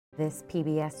This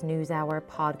PBS NewsHour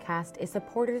podcast is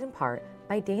supported in part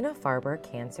by Dana-Farber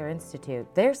Cancer Institute.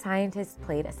 Their scientists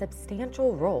played a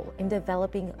substantial role in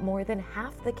developing more than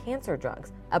half the cancer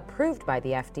drugs approved by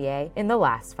the FDA in the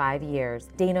last 5 years.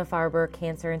 Dana-Farber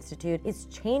Cancer Institute is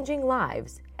changing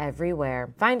lives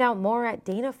everywhere. Find out more at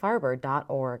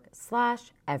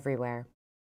danafarber.org/everywhere.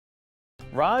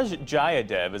 Raj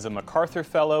Jayadev is a MacArthur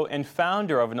Fellow and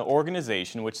founder of an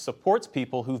organization which supports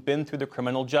people who've been through the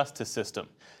criminal justice system.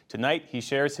 Tonight, he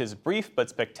shares his brief but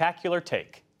spectacular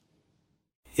take.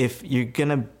 If you're going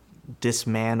to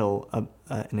dismantle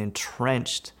an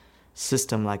entrenched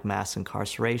system like mass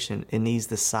incarceration, it needs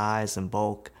the size and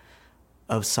bulk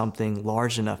of something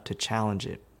large enough to challenge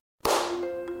it.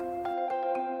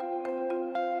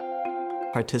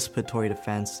 Participatory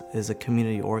defense is a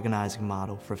community organizing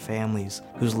model for families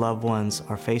whose loved ones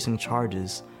are facing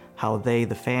charges, how they,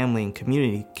 the family and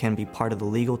community, can be part of the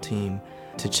legal team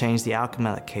to change the outcome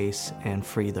of that case and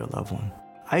free their loved one.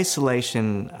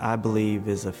 Isolation, I believe,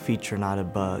 is a feature, not a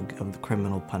bug, of the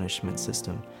criminal punishment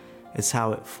system. It's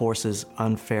how it forces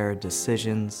unfair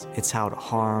decisions. It's how it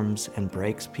harms and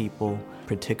breaks people,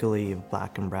 particularly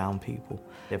Black and brown people.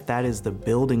 If that is the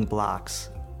building blocks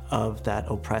of that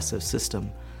oppressive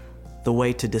system, the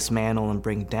way to dismantle and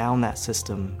bring down that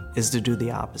system is to do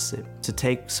the opposite, to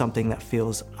take something that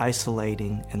feels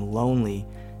isolating and lonely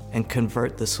and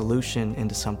convert the solution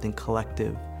into something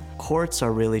collective. Courts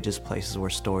are really just places where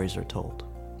stories are told.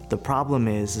 The problem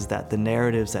is that the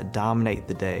narratives that dominate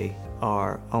the day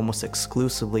are almost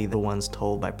exclusively the ones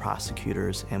told by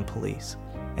prosecutors and police.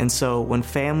 And so when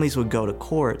families would go to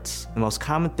courts, the most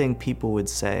common thing people would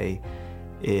say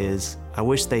is, I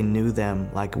wish they knew them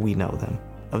like we know them.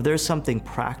 If there's something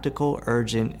practical,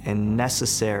 urgent, and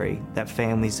necessary that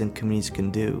families and communities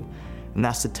can do, and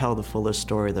that's to tell the fuller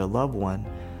story of their loved one,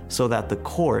 so that the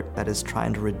court that is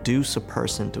trying to reduce a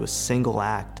person to a single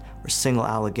act or single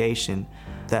allegation,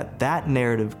 that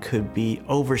narrative could be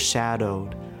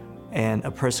overshadowed and a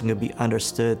person could be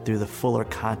understood through the fuller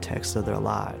context of their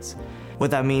lives. What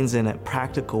that means in a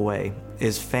practical way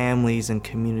is families and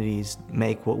communities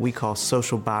make what we call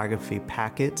social biography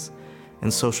packets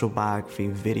and social biography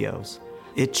videos.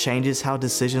 It changes how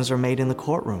decisions are made in the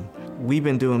courtroom. We've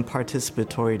been doing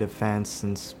participatory defense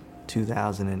since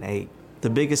 2008. The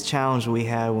biggest challenge we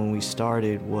had when we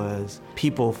started was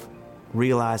people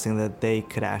realizing that they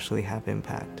could actually have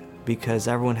impact, because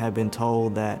everyone had been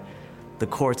told that the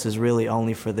courts is really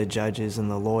only for the judges and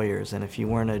the lawyers, and if you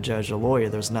weren't a judge or lawyer,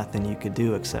 there's nothing you could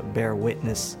do except bear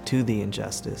witness to the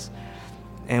injustice.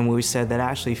 And we said that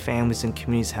actually families and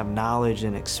communities have knowledge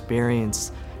and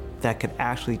experience that could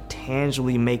actually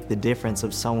tangibly make the difference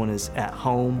if someone is at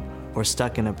home or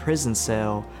stuck in a prison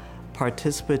cell.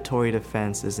 Participatory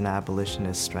defense is an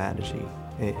abolitionist strategy.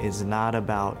 It is not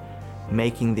about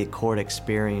making the court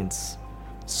experience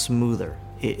smoother.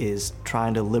 It is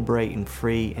trying to liberate and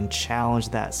free and challenge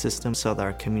that system so that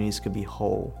our communities could be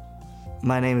whole.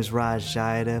 My name is Raj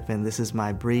Jayadev, and this is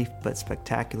my brief but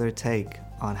spectacular take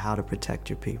on how to protect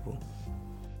your people.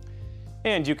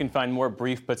 And you can find more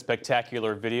brief but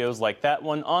spectacular videos like that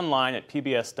one online at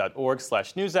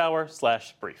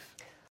pbs.org/newshour/brief.